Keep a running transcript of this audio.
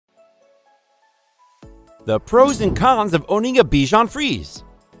The pros and cons of owning a Bichon Frise.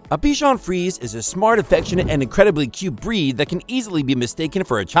 A Bichon Frise is a smart, affectionate, and incredibly cute breed that can easily be mistaken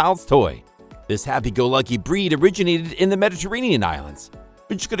for a child's toy. This happy-go-lucky breed originated in the Mediterranean islands,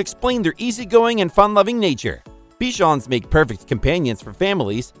 which could explain their easygoing and fun-loving nature. Bichons make perfect companions for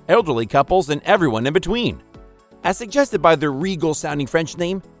families, elderly couples, and everyone in between. As suggested by their regal-sounding French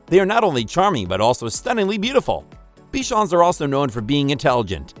name, they are not only charming but also stunningly beautiful. Bichons are also known for being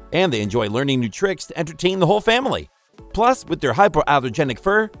intelligent, and they enjoy learning new tricks to entertain the whole family. Plus, with their hypoallergenic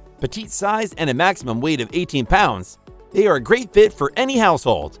fur, petite size, and a maximum weight of 18 pounds, they are a great fit for any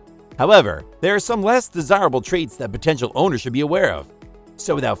household. However, there are some less desirable traits that potential owners should be aware of.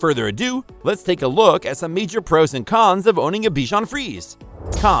 So without further ado, let's take a look at some major pros and cons of owning a Bichon Frise.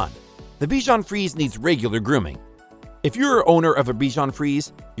 Con: the Bichon Frise needs regular grooming. If you're an owner of a Bichon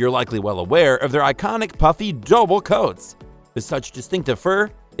Frise, you're likely well aware of their iconic puffy double coats. With such distinctive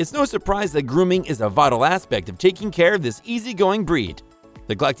fur, it's no surprise that grooming is a vital aspect of taking care of this easygoing breed.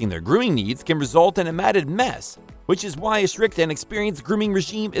 Neglecting their grooming needs can result in a matted mess, which is why a strict and experienced grooming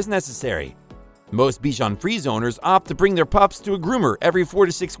regime is necessary. Most Bichon Frise owners opt to bring their pups to a groomer every 4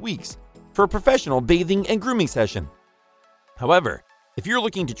 to 6 weeks for a professional bathing and grooming session. However, if you're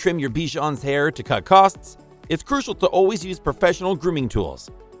looking to trim your Bichon's hair to cut costs, it's crucial to always use professional grooming tools.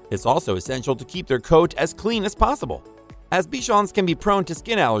 It's also essential to keep their coat as clean as possible, as Bichons can be prone to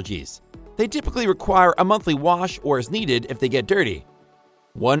skin allergies. They typically require a monthly wash or is needed if they get dirty.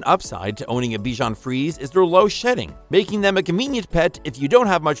 One upside to owning a Bichon Frise is their low shedding, making them a convenient pet if you don't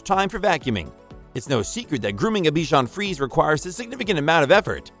have much time for vacuuming. It's no secret that grooming a Bichon Frise requires a significant amount of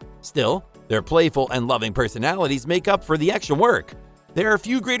effort. Still, their playful and loving personalities make up for the extra work. There are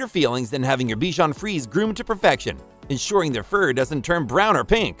few greater feelings than having your Bichon Frise groomed to perfection, ensuring their fur doesn't turn brown or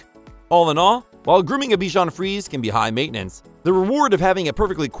pink. All in all, while grooming a Bichon Frise can be high maintenance, the reward of having a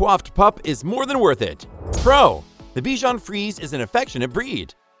perfectly coiffed pup is more than worth it. Pro: the Bichon Frise is an affectionate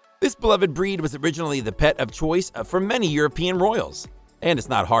breed. This beloved breed was originally the pet of choice for many European royals, and it's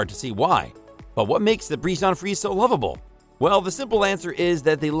not hard to see why. But what makes the Bichon Frise so lovable? Well, the simple answer is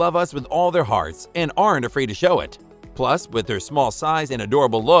that they love us with all their hearts and aren't afraid to show it. Plus, with their small size and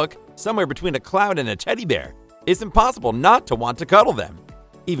adorable look, somewhere between a clown and a teddy bear, it's impossible not to want to cuddle them.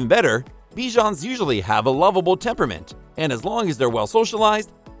 Even better, Bichons usually have a lovable temperament, and as long as they're well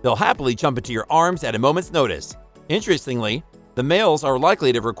socialized, they'll happily jump into your arms at a moment's notice. Interestingly, the males are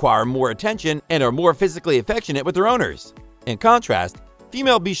likely to require more attention and are more physically affectionate with their owners. In contrast,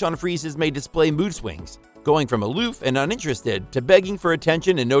 female Bichon Frises may display mood swings, going from aloof and uninterested to begging for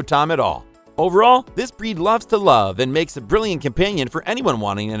attention in no time at all. Overall, this breed loves to love and makes a brilliant companion for anyone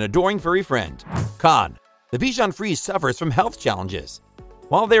wanting an adoring furry friend. Con: the Bichon Frise suffers from health challenges.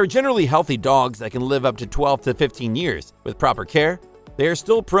 While they are generally healthy dogs that can live up to 12 to 15 years with proper care, they are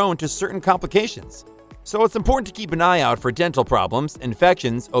still prone to certain complications. So it's important to keep an eye out for dental problems,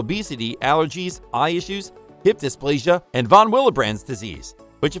 infections, obesity, allergies, eye issues, hip dysplasia, and von Willebrand's disease,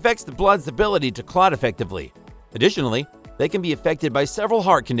 which affects the blood's ability to clot effectively. Additionally, they can be affected by several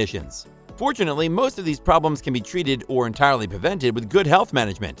heart conditions. Fortunately, most of these problems can be treated or entirely prevented with good health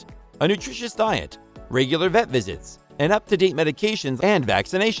management, a nutritious diet, regular vet visits, and up-to-date medications and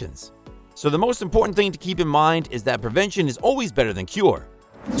vaccinations. So the most important thing to keep in mind is that prevention is always better than cure.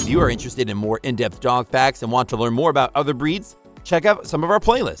 If you are interested in more in-depth dog facts and want to learn more about other breeds, check out some of our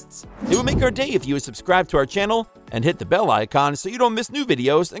playlists. It would make our day if you would subscribe to our channel and hit the bell icon so you don't miss new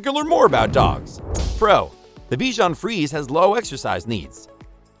videos and can learn more about dogs. Pro: the Bichon Frise has low exercise needs.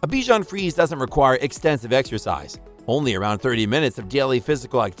 A Bichon Frise doesn't require extensive exercise. Only around 30 minutes of daily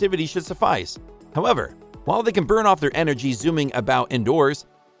physical activity should suffice. However, while they can burn off their energy zooming about indoors,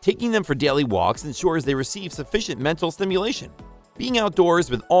 taking them for daily walks ensures they receive sufficient mental stimulation. Being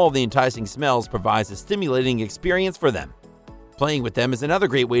outdoors with all the enticing smells provides a stimulating experience for them. Playing with them is another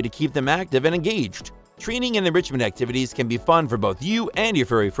great way to keep them active and engaged. Training and enrichment activities can be fun for both you and your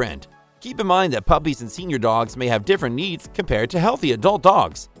furry friend. Keep in mind that puppies and senior dogs may have different needs compared to healthy adult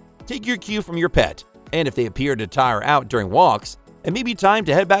dogs. Take your cue from your pet, and if they appear to tire out during walks, it may be time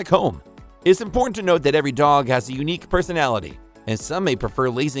to head back home. It's important to note that every dog has a unique personality, and some may prefer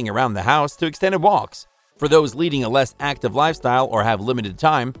lazing around the house to extended walks. For those leading a less active lifestyle or have limited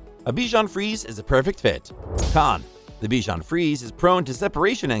time, a Bichon Frise is a perfect fit. Con: the Bichon Frise is prone to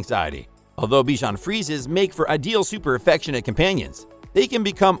separation anxiety. Although Bichon Frises make for ideal super affectionate companions, they can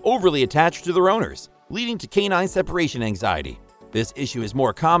become overly attached to their owners, leading to canine separation anxiety. This issue is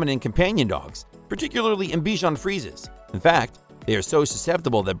more common in companion dogs, particularly in Bichon Frises. In fact, they are so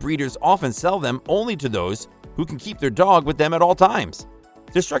susceptible that breeders often sell them only to those who can keep their dog with them at all times.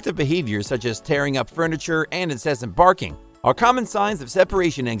 Destructive behaviors such as tearing up furniture and incessant barking are common signs of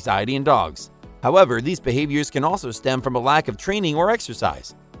separation anxiety in dogs. However, these behaviors can also stem from a lack of training or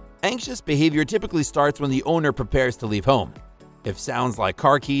exercise. Anxious behavior typically starts when the owner prepares to leave home. If sounds like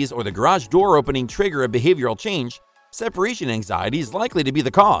car keys or the garage door opening trigger a behavioral change, separation anxiety is likely to be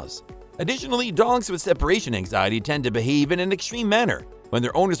the cause. Additionally, dogs with separation anxiety tend to behave in an extreme manner when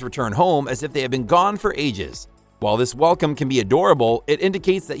their owners return home as if they have been gone for ages. While this welcome can be adorable, it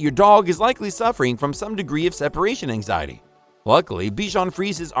indicates that your dog is likely suffering from some degree of separation anxiety. Luckily, Bichon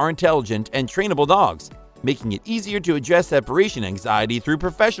Frises are intelligent and trainable dogs, making it easier to address separation anxiety through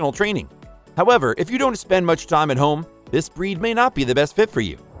professional training. However, if you don't spend much time at home, this breed may not be the best fit for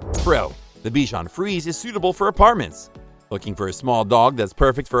you. Pro: the Bichon Frise is suitable for apartments. Looking for a small dog that's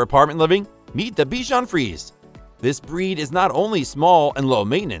perfect for apartment living? Meet the Bichon Frise. This breed is not only small and low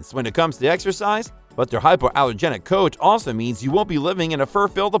maintenance when it comes to exercise, but their hypoallergenic coat also means you won't be living in a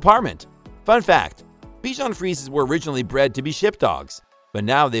fur-filled apartment. Fun fact: Bichon Frises were originally bred to be ship dogs, but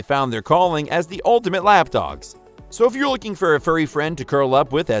now they found their calling as the ultimate lap dogs. So if you're looking for a furry friend to curl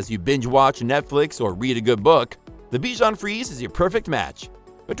up with as you binge watch Netflix or read a good book, the Bichon Frise is your perfect match.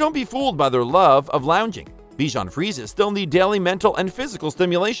 But don't be fooled by their love of lounging. Bichon Frises still need daily mental and physical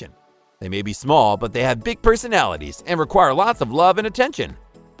stimulation. They may be small, but they have big personalities and require lots of love and attention.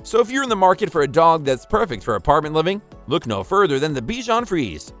 So if you're in the market for a dog that's perfect for apartment living, look no further than the Bichon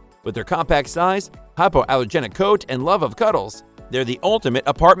Frise. With their compact size, hypoallergenic coat, and love of cuddles, they're the ultimate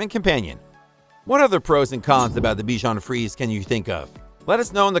apartment companion. What other pros and cons about the Bichon Frise can you think of? Let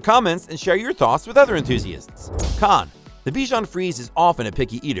us know in the comments and share your thoughts with other enthusiasts. Con: the Bichon Frise is often a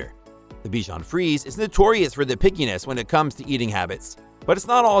picky eater. The Bichon Frise is notorious for the pickiness when it comes to eating habits, but it's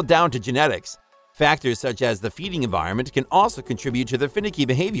not all down to genetics. Factors such as the feeding environment can also contribute to their finicky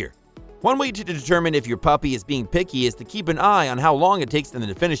behavior. One way to determine if your puppy is being picky is to keep an eye on how long it takes them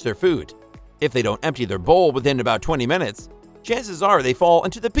to finish their food. If they don't empty their bowl within about 20 minutes, chances are they fall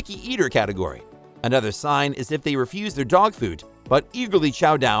into the picky eater category. Another sign is if they refuse their dog food, but eagerly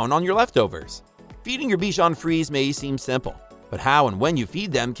chow down on your leftovers. Feeding your Bichon Frise may seem simple, but how and when you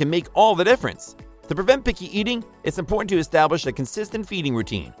feed them can make all the difference. To prevent picky eating, it's important to establish a consistent feeding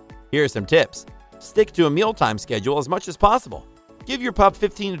routine. Here are some tips. Stick to a mealtime schedule as much as possible. Give your pup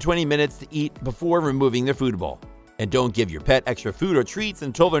 15 to 20 minutes to eat before removing their food bowl. And don't give your pet extra food or treats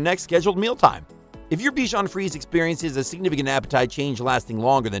until their next scheduled mealtime. If your Bichon Frise experiences a significant appetite change lasting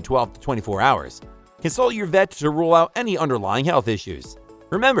longer than 12 to 24 hours, consult your vet to rule out any underlying health issues.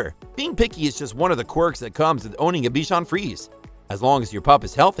 Remember, being picky is just one of the quirks that comes with owning a Bichon Frise. As long as your pup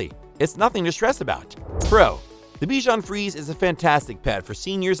is healthy, it's nothing to stress about. Pro: the Bichon Frise is a fantastic pet for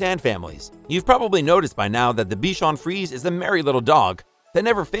seniors and families. You've probably noticed by now that the Bichon Frise is a merry little dog that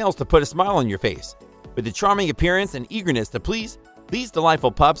never fails to put a smile on your face. With a charming appearance and eagerness to please, these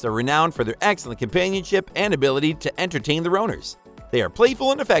delightful pups are renowned for their excellent companionship and ability to entertain their owners. They are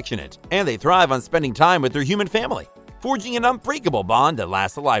playful and affectionate, and they thrive on spending time with their human family, forging an unbreakable bond that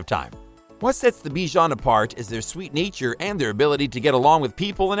lasts a lifetime. What sets the Bichon apart is their sweet nature and their ability to get along with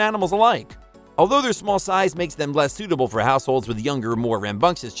people and animals alike. Although their small size makes them less suitable for households with younger, more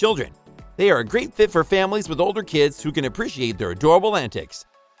rambunctious children, they are a great fit for families with older kids who can appreciate their adorable antics.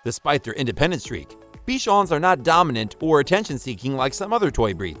 Despite their independent streak, Bichons are not dominant or attention-seeking like some other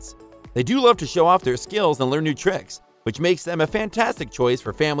toy breeds. They do love to show off their skills and learn new tricks, which makes them a fantastic choice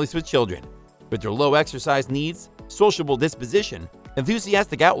for families with children. With their low exercise needs, sociable disposition,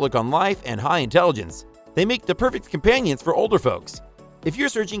 enthusiastic outlook on life, and high intelligence, they make the perfect companions for older folks. If you're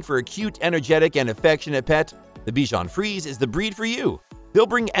searching for a cute, energetic, and affectionate pet, the Bichon Frise is the breed for you. They'll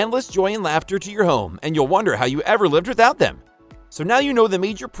bring endless joy and laughter to your home, and you'll wonder how you ever lived without them. So now you know the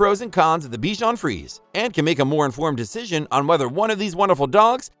major pros and cons of the Bichon Frise and can make a more informed decision on whether one of these wonderful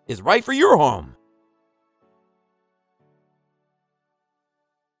dogs is right for your home.